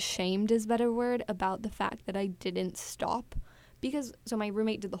maybe ashamed is a better word about the fact that I didn't stop. Because, so my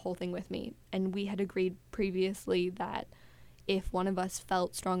roommate did the whole thing with me, and we had agreed previously that if one of us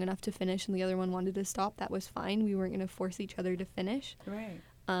felt strong enough to finish and the other one wanted to stop, that was fine. We weren't going to force each other to finish. Right.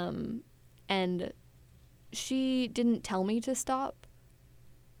 And she didn't tell me to stop.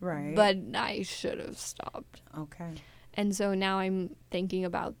 Right. But I should have stopped. Okay. And so now I'm thinking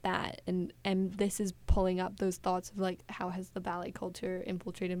about that, and this is pulling up those thoughts of, like, how has the ballet culture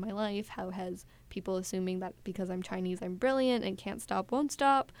infiltrated my life? How has people assuming that because I'm Chinese, I'm brilliant and can't stop, won't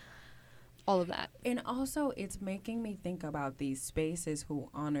stop? All of that. And also, it's making me think about these spaces who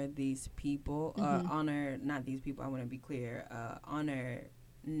honor these people, honor, not these people, I want to be clear, honor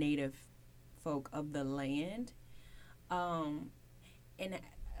Native folk of the land. And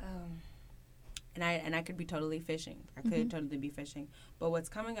I could be totally fishing. I could totally be fishing. But what's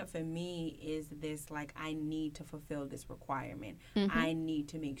coming up for me is this, like, I need to fulfill this requirement. I need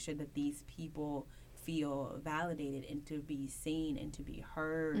to make sure that these people feel validated and to be seen and to be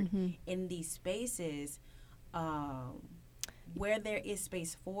heard in these spaces where there is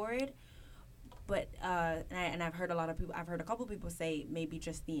space for it. But and I've heard a couple people say maybe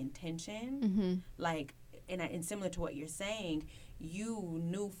just the intention, like, and similar to what you're saying, you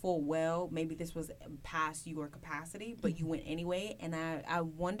knew full well maybe this was past your capacity, but you went anyway. And I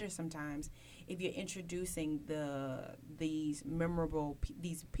wonder sometimes if you're introducing these memorable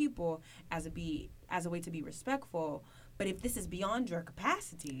these people as a way to be respectful, but if this is beyond your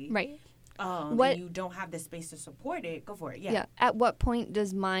capacity, right? And you don't have the space to support it, go for it. Yeah. At what point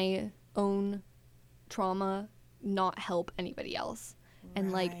does my own trauma not help anybody else?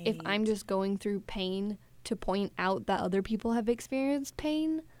 And like, if I'm just going through pain to point out that other people have experienced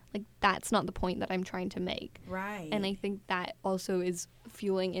pain, like, that's not the point that I'm trying to make. Right. And I think that also is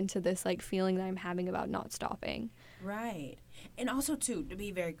fueling into this, like, feeling that I'm having about not stopping. Right. And also, too, to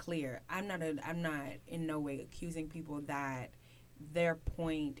be very clear, I'm not in no way accusing people that their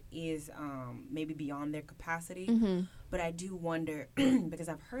point is maybe beyond their capacity. But I do wonder, because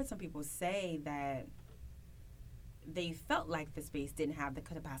I've heard some people say that they felt like the space didn't have the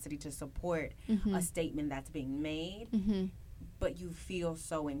capacity to support a statement that's being made, but you feel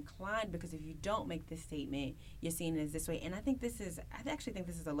so inclined because if you don't make this statement, you're seen as this way. And I actually think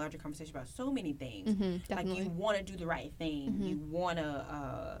this is a larger conversation about so many things. Like, you want to do the right thing, you want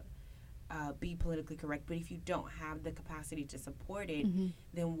to be politically correct, but if you don't have the capacity to support it,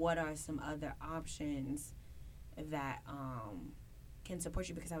 then what are some other options that can support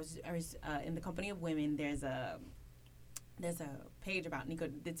you? Because I was in the Company of Women. There's a page about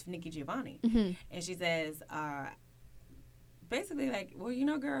it's Nikki Giovanni, and she says basically, like,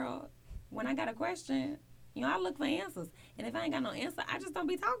 well, girl, when I got a question, I look for answers, and if I ain't got no answer, I just don't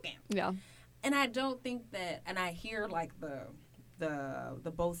be talking. Yeah. And I don't think that, and I hear like the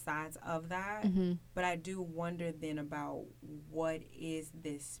both sides of that, but I do wonder then about what is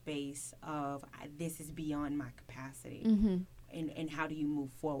this space of this is beyond my capacity, and how do you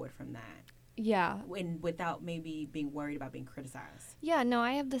move forward from that? Yeah. And without maybe being worried about being criticized. Yeah, no,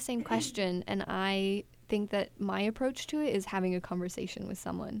 I have the same question, and I think that my approach to it is having a conversation with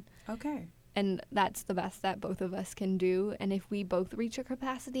someone. Okay. And that's the best that both of us can do. And if we both reach a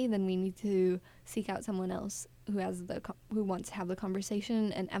capacity, then we need to seek out someone else. who wants to have the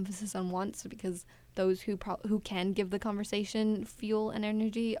conversation, and emphasis on wants, because those who can give the conversation fuel and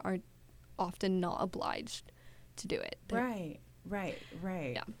energy are often not obliged to do it. Right.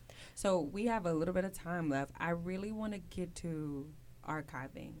 Yeah. So we have a little bit of time left. I really want to get to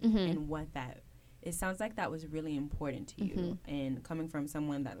archiving and what that. It sounds like that was really important to you, and coming from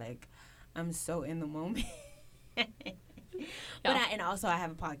someone that, like, I'm so in the moment. But and also I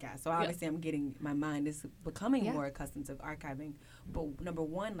have a podcast, so obviously I'm getting, my mind is becoming more accustomed to archiving. But number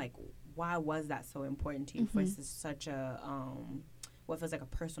one, like, why was that so important to you for such a what feels like a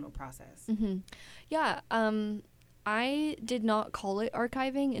personal process? Yeah, I did not call it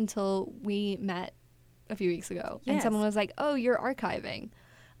archiving until we met a few weeks ago, and someone was like, "Oh, you're archiving."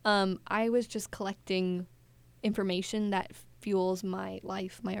 I was just collecting information that fuels my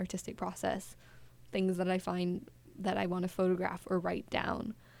life, my artistic process, things that I find that I want to photograph or write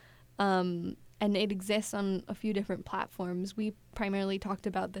down. And it exists on a few different platforms. We primarily talked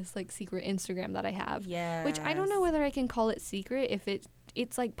about this, like, secret Instagram that I have, which I don't know whether I can call it secret if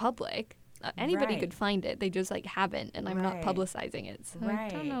it's like public. Anybody could find it. They just, like, haven't, and I'm not publicizing it. So I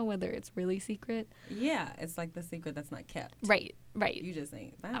don't know whether it's really secret. Yeah, it's like the secret that's not kept. Right. You just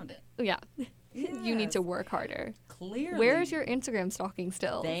ain't found it. Yeah. You need to work harder. Clearly. Where's your Instagram stalking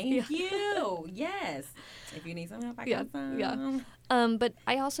still? Thank you. Yes. If you need some help, I got some. Yeah. But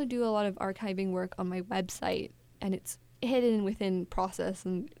I also do a lot of archiving work on my website, and it's hidden within process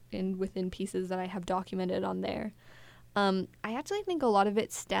and within pieces that I have documented on there. I actually think a lot of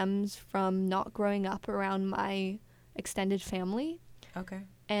it stems from not growing up around my extended family. Okay.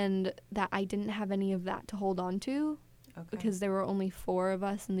 And that I didn't have any of that to hold on to. Okay. Because there were only 4 of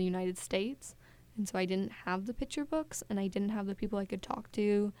us in the United States. And so I didn't have the picture books, and I didn't have the people I could talk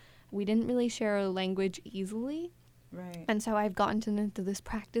to. We didn't really share a language easily. Right. And so I've gotten into this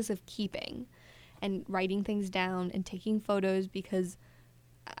practice of keeping and writing things down and taking photos, because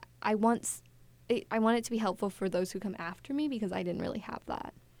I want it to be helpful for those who come after me, because I didn't really have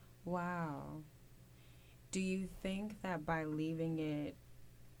that. Wow. Do you think that by leaving it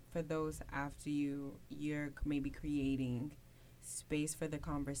for those after you, you're maybe creating space for the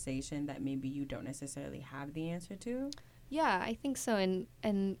conversation that maybe you don't necessarily have the answer to? Yeah, I think so.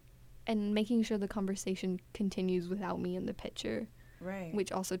 And making sure the conversation continues without me in the picture. Right.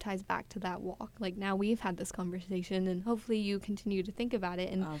 Which also ties back to that walk. Like, now we've had this conversation, and hopefully you continue to think about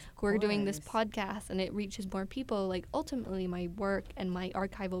it. And we're doing this podcast, and it reaches more people. Like, ultimately, my work and my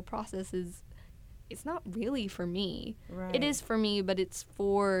archival process it's not really for me. Right. It is for me, but it's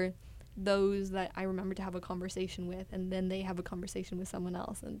for those that I remember to have a conversation with, and then they have a conversation with someone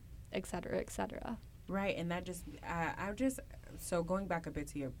else, and et cetera, et cetera. Right, and that just, so going back a bit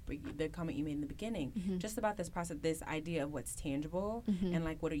to the comment you made in the beginning, just about this process, this idea of what's tangible, and,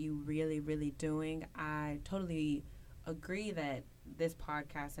 like, what are you really, really doing? I totally agree that this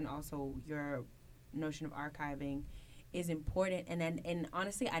podcast and also your notion of archiving is important, and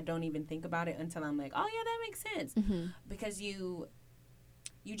honestly, I don't even think about it until I'm like, oh yeah, that makes sense, because you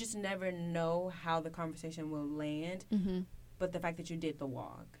just never know how the conversation will land. But the fact that you did the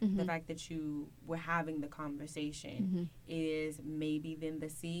walk, the fact that you were having the conversation is maybe then the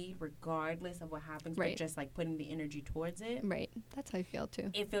seed, regardless of what happens, but just, like, putting the energy towards it. Right. That's how I feel,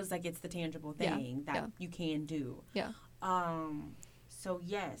 too. It feels like it's the tangible thing that you can do. Yeah. So,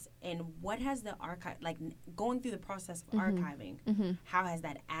 yes. And what has the archive, like, going through the process of archiving, how has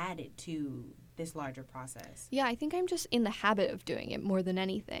that added to this larger process? Yeah, I think I'm just in the habit of doing it more than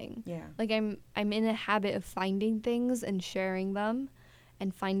anything. Yeah. Like, I'm in a habit of finding things and sharing them,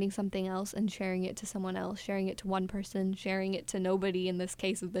 and finding something else and sharing it to someone else, sharing it to one person, sharing it to nobody in this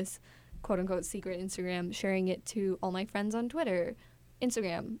case of this quote-unquote secret Instagram, sharing it to all my friends on Twitter,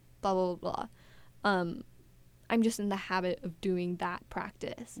 Instagram, blah, blah, blah, blah. I'm just in the habit of doing that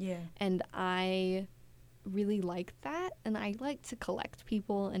practice. Yeah. And I really like that, and I like to collect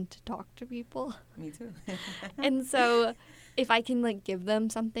people and to talk to people. Me too. And so if I can, like, give them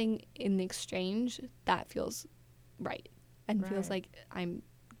something in exchange, that feels right, and feels like I'm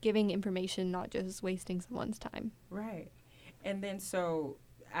giving information, not just wasting someone's time. Right. And then, so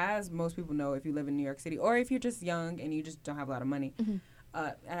as most people know, if you live in New York City, or if you're just young and you just don't have a lot of money,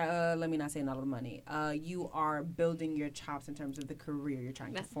 let me not say not a lot of money, you are building your chops in terms of the career you're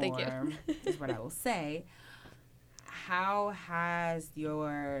trying to form. Thank you. Is what I will say. How has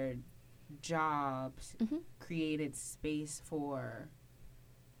your jobs created space for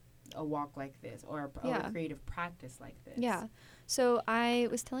a walk like this, or a creative practice like this? Yeah. So I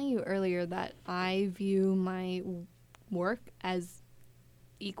was telling you earlier that I view my work as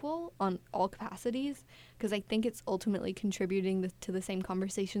equal on all capacities, because I think it's ultimately contributing to the same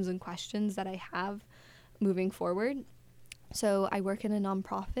conversations and questions that I have moving forward. So I work in a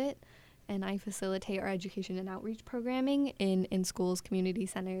nonprofit, and I facilitate our education and outreach programming in schools, community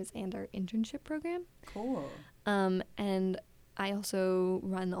centers, and our internship program. Cool. And I also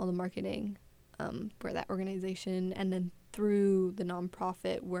run all the marketing for that organization, and then through the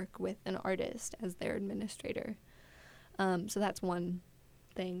nonprofit work with an artist as their administrator. So that's one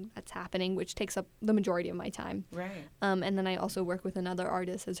thing that's happening, which takes up the majority of my time. Right. And then I also work with another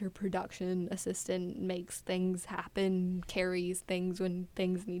artist as her production assistant, makes things happen, carries things when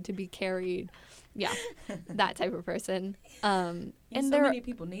things need to be carried. Yeah, that type of person. And so many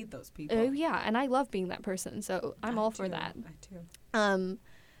people need those people. Yeah, and I love being that person, so I'm all for that. I too.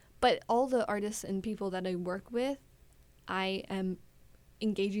 But all the artists and people that I work with, I am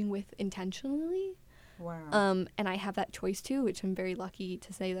engaging with intentionally. Wow. And I have that choice too, which I'm very lucky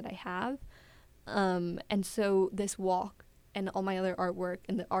to say that I have. And so this walk and all my other artwork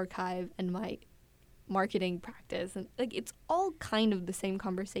and the archive and my marketing practice, and like it's all kind of the same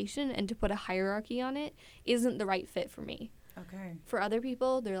conversation, and to put a hierarchy on it isn't the right fit for me. Okay. For other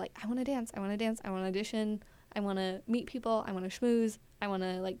people, they're like, I want to dance, I want to audition, I want to meet people, I want to schmooze, I want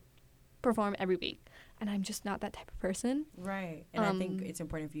to like perform every week. And I'm just not that type of person. Right. And I think it's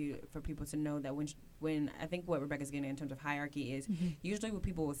important for people to know that when I think what Rebecca's getting in terms of hierarchy is usually what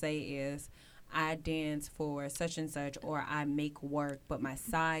people will say is, I dance for such and such, or I make work, but my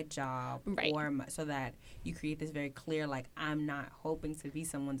side job, right. or so that you create this very clear, like, I'm not hoping to be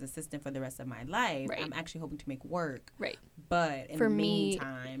someone's assistant for the rest of my life. Right. I'm actually hoping to make work. Right. But in for the me,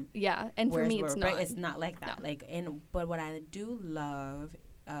 meantime, yeah. And for me, it's not like that. No. Like, but what I do love.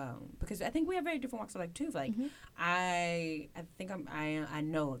 Because I think we have very different walks of life too. Like, I think I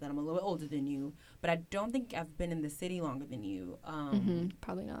know that I'm a little bit older than you, but I don't think I've been in the city longer than you.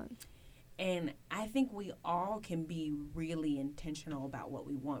 Probably not. And I think we all can be really intentional about what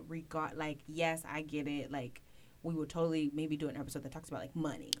we want. Like, yes, I get it. Like, we would totally maybe do an episode that talks about like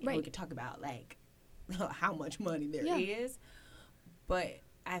money. Right. We could talk about like how much money there is, but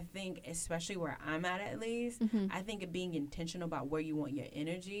I think, especially where I'm at least, I think of being intentional about where you want your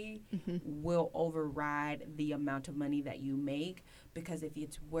energy will override the amount of money that you make. Because if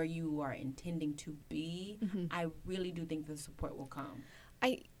it's where you are intending to be, I really do think the support will come.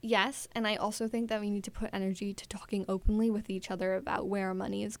 Yes, and I also think that we need to put energy to talking openly with each other about where our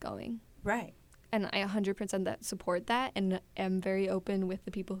money is going. Right. And I 100% support that, and am very open with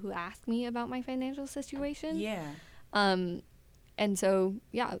the people who ask me about my financial situation. Yeah. And so,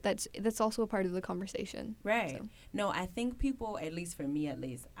 yeah, that's also a part of the conversation. Right. So. No, I think people, at least for me,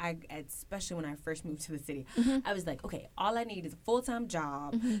 especially when I first moved to the city, I was like, okay, all I need is a full-time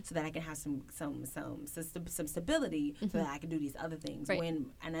job so that I can have some stability so that I can do these other things. Right.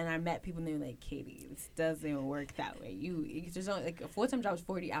 And then I met people and they were like, Katie, this doesn't work that way. There's only like a full-time job is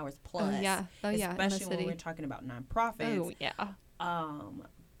 40 hours plus. Oh yeah. Especially when we're talking about nonprofits. Oh yeah.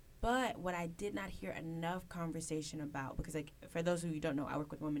 But what I did not hear enough conversation about, because like for those of you who don't know, I work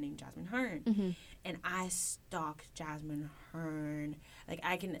with a woman named Jasmine Hearn, and I stalked Jasmine Hearn. Like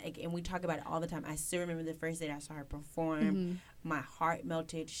I can, and we talk about it all the time. I still remember the first day I saw her perform. My heart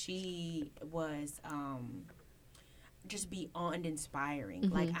melted. She was just beyond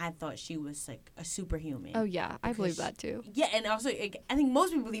inspiring. Like I thought she was like a superhuman. Oh yeah, I believe that too. Yeah, and also I think most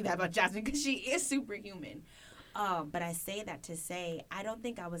people believe that about Jasmine because she is superhuman. But I say that to say I don't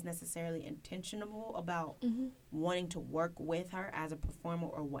think I was necessarily intentional about wanting to work with her as a performer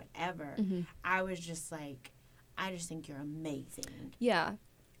or whatever. I was just like, I just think you're amazing. Yeah.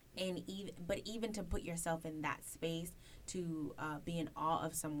 And even to put yourself in that space to be in awe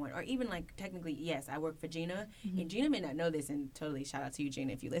of someone, or even like technically, yes, I work for Gina, and Gina may not know this, and totally shout out to you,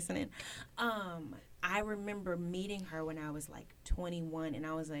 Gina, if you're listening. I remember meeting her when I was like 21, and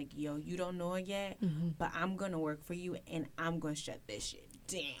I was like, yo, you don't know it yet, but I'm gonna work for you, and I'm gonna shut this shit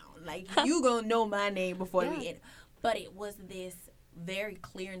down. Like you gonna know my name before we end. But it was this very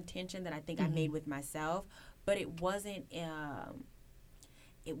clear intention that I think I made with myself, but it wasn't.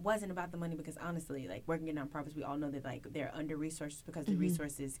 It wasn't about the money because honestly, like working in nonprofits, we all know that like they're under resourced because the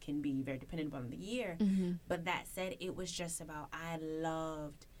resources can be very dependent upon the year. But that said, it was just about I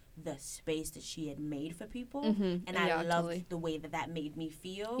loved the space that she had made for people, and I loved the way that made me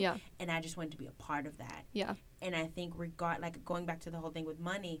feel. Yeah. And I just wanted to be a part of that. Yeah. And I think like going back to the whole thing with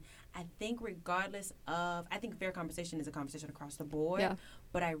money, I think regardless of, I think fair conversation is a conversation across the board. Yeah.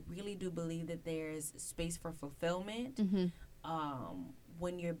 But I really do believe that there's space for fulfillment.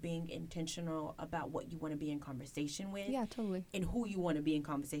 When you're being intentional about what you want to be in conversation with. Yeah, totally. And who you want to be in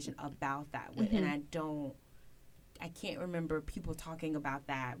conversation about that with. And I can't remember people talking about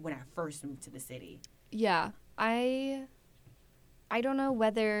that when I first moved to the city. Yeah. I don't know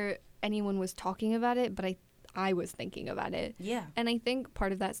whether anyone was talking about it, but I was thinking about it. Yeah. And I think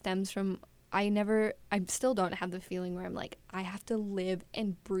part of that stems from I still don't have the feeling where I'm like, I have to live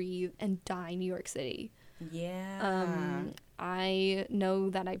and breathe and die New York City. Yeah. I know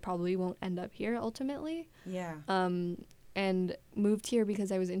that I probably won't end up here ultimately. Yeah. And moved here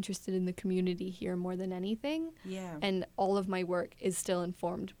because I was interested in the community here more than anything. Yeah. And all of my work is still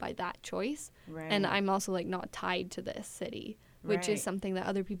informed by that choice. Right. And I'm also like not tied to this city, which is something that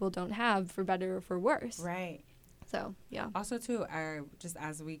other people don't have, for better or for worse. Right. So, yeah. Also, too, just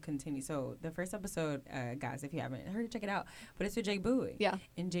as we continue, so the first episode, guys, if you haven't heard it, check it out. But it's with Jay Bowie. Yeah.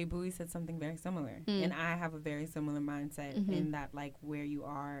 And Jay Bowie said something very similar. And I have a very similar mindset in that, like, where you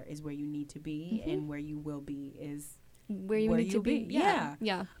are is where you need to be, and where you will be is where you need to be. Yeah.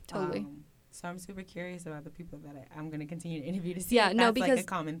 Yeah, totally. So I'm super curious about the people that I'm going to continue to interview to see if that's because like a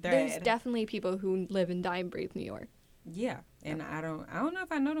common thread. There's definitely people who live and die and breathe New York. Yeah, and I don't know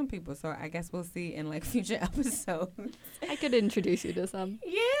if I know them people, so I guess we'll see in like future episodes. I could introduce you to some.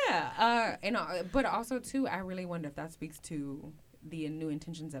 Yeah, but also too, I really wonder if that speaks to the new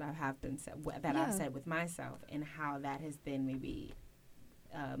intentions that I've said with myself, and how that has then maybe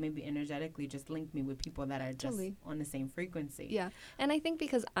energetically just linked me with people that are just on the same frequency. Yeah, and I think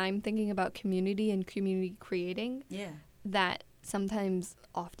because I'm thinking about community and community creating. Yeah, that. Sometimes,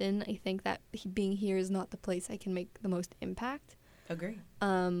 often, I think that being here is not the place I can make the most impact. Agree.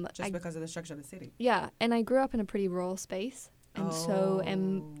 Because of the structure of the city. Yeah, and I grew up in a pretty rural space, and so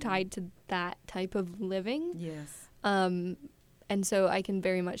am tied to that type of living. Yes. And so I can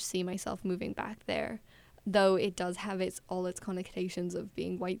very much see myself moving back there, though it does have all its connotations of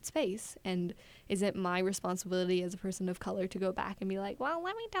being white space. And is it my responsibility as a person of color to go back and be like, well,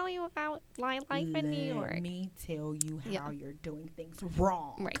 let me tell you about life in New York? Let me tell you how you're doing things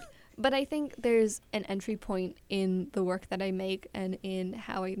wrong. Right. But I think there's an entry point in the work that I make and in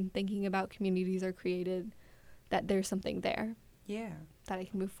how I'm thinking about communities are created, that there's something there. Yeah. That I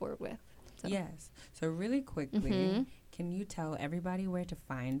can move forward with. So. Yes. So really quickly, can you tell everybody where to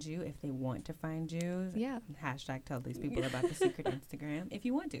find you if they want to find you? Yeah. # tell these people about the secret Instagram if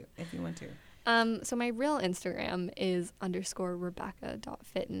you want to. So my real Instagram is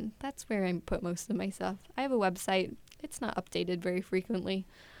 _Rebecca.Fitton. That's where I put most of my stuff. I have a website. It's not updated very frequently.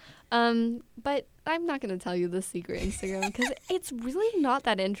 But I'm not going to tell you the secret Instagram because it's really not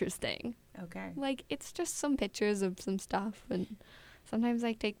that interesting. Okay. Like, it's just some pictures of some stuff, and sometimes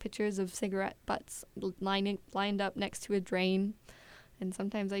I take pictures of cigarette butts lined up next to a drain, and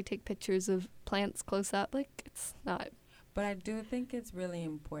sometimes I take pictures of plants close up. Like, it's not. But I do think it's really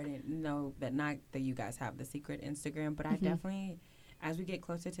important, that not that you guys have the secret Instagram, but I definitely, as we get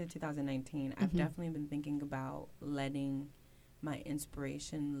closer to 2019, I've definitely been thinking about letting my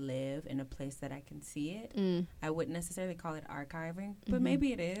inspiration live in a place that I can see it. I wouldn't necessarily call it archiving, but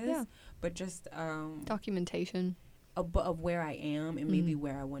maybe it is. Yeah. But just documentation of where I am and maybe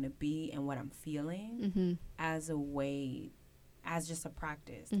where I want to be and what I'm feeling as a way, as just a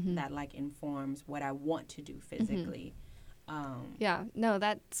practice that like informs what I want to do physically. Yeah, no,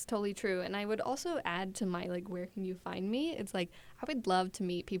 that's totally true. And I would also add to my, like, where can you find me? It's like, I would love to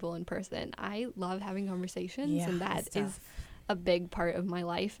meet people in person. I love having conversations, and that is a big part of my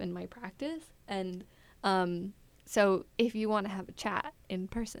life and my practice. And so if you want to have a chat in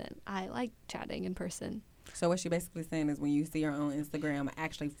person, I like chatting in person. So what she basically saying is when you see her on Instagram,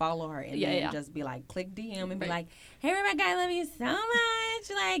 actually follow her and then just be like, click DM and be like, hey, Rebecca, I love you so much.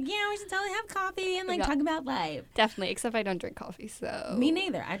 Like, we should totally have coffee and like talk about life. Definitely, except I don't drink coffee, so. Me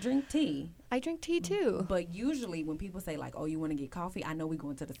neither. I drink tea. I drink tea too. But usually when people say like, oh, you want to get coffee, I know we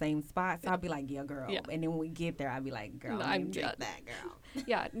going to the same spot. So I'll be like, yeah, girl. Yeah. And then when we get there, I'll be like, girl, no, I drink that, girl.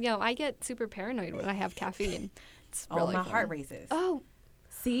 Yeah, I get super paranoid when I have caffeine. It's really my heart races. Oh.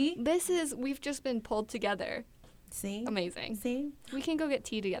 See? We've just been pulled together. See? Amazing. See? We can go get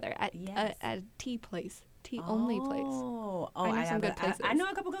tea together at a tea place. Tea-only place. Oh, I know some good places. I know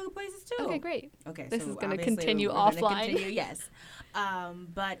a couple good places, too. Okay, great. Okay, this so is going to continue offline. Yes.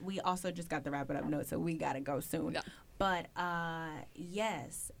 But we also just got the wrap-it-up note, so we got to go soon. Yeah. But,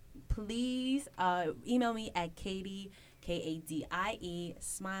 yes, please email me at Katie, KADIE,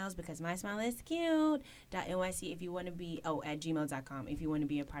 smiles, because my smile is cute, .nyc if you want to be, at gmail.com if you want to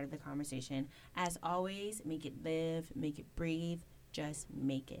be a part of the conversation. As always, make it live, make it breathe, just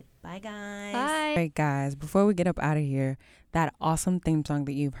make it. Bye, guys. Bye. All right, guys, before we get up out of here, that awesome theme song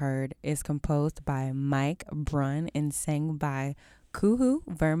that you've heard is composed by Mike Brunn and sang by Kuhu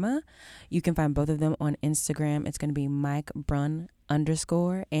Verma. You can find both of them on Instagram. It's going to be Mike Brunn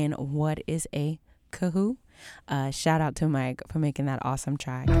 _ and what is a Kuhu. Shout out to Mike for making that awesome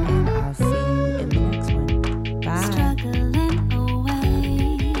track, and I'll see you in the next one. Bye.